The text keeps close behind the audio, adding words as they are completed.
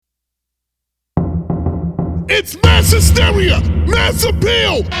It's mass hysteria, mass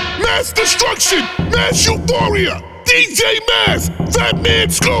appeal, mass destruction, mass euphoria. DJ Mass, Fat Man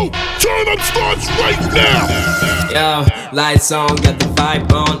Scoop, turn up starts right now. Yo, lights on, got the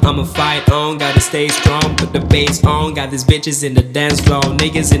vibe on, I'ma fight on, gotta stay strong, put the bass on, got these bitches in the dance floor,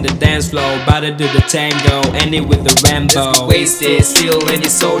 niggas in the dance floor, bout to do the tango, end it with the Rambo. Wasted, still in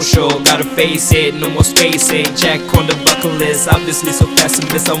it social, gotta face it, no more spacing, check on the bucket list, obviously so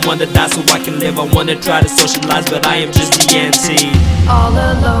pessimist, I wanna die so I can live, I wanna try to socialize, but I am just the anti. All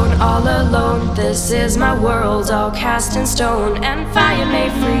alone, this is my world, all cast in stone, and fire may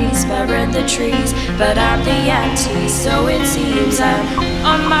freeze, burn the trees, but I'm the anti, so it seems I'm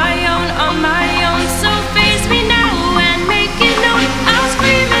on my own, so face me now and make it known, I'll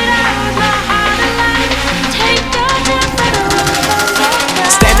scream it out, my heart alive, take the death.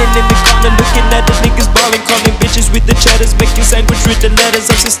 Standing in the corner looking at the niggas ballin', calling bitches with the cheddars, making sandwich with the letters.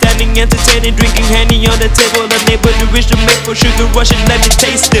 I'm still standing, entertaining, drinking Henny on the table. A neighbor the rich to make for sugar rush and let me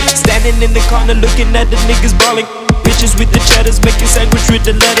taste it. Standing in the corner looking at the niggas ballin', bitches with the cheddars, making sandwich with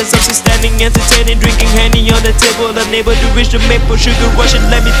the letters. I'm still standing, entertaining, drinking Henny on the table. A neighbor the rich to make for sugar rush and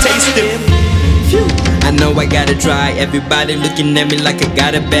let me taste it. I know I gotta try. Everybody looking at me like I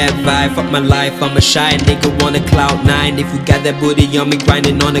got a bad vibe. Fuck my life, I'm a shy nigga on a cloud 9. If you got that booty on me,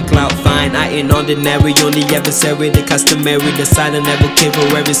 grinding on a cloud fine. I ain't ordinary, only adversary, the customary, the silent advocate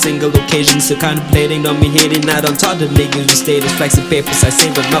for every single occasion. So contemplating on me hating, I don't talk to niggas with status, flexing papers. I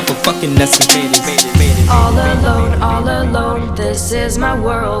save enough for fucking necessary. All alone, this is my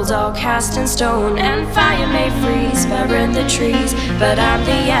world, all cast in stone, and fire may freeze, burn the trees, but I'm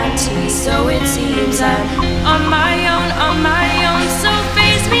the anti, so it seems I'm on my own, so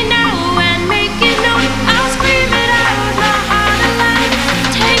face me now and make it known, I'll scream it out, my heart alive,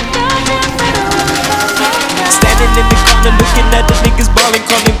 take the death. Standing in the corner looking at the niggas ballin',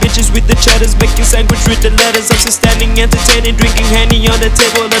 calling bitches with the cheddars, making sandwich with the letters. I'm still standing, entertaining, drinking Henny on the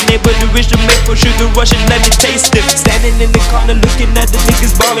table. A neighbor the rich to make for sugar rush and let me taste it. Standing in the corner looking at the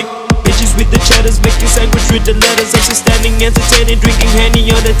niggas ballin', bitches with the cheddars, making sandwich with the letters. I'm still standing, entertaining, drinking Henny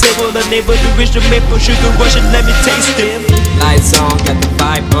on the table. A neighbor the rich to make for sugar rush and let me taste it. Lights on, got the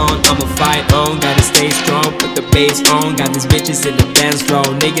vibe on, I'ma fight on, gotta stay strong, put the bass on, got these bitches in the dance floor,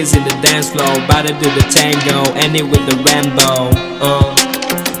 niggas in the dance floor, bout to do the tango, end it with the Rambo,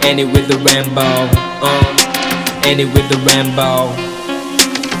 end it with the Rambo, end it with the Rambo,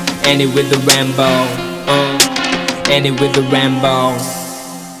 end it with the Rambo, end it with the Rambo.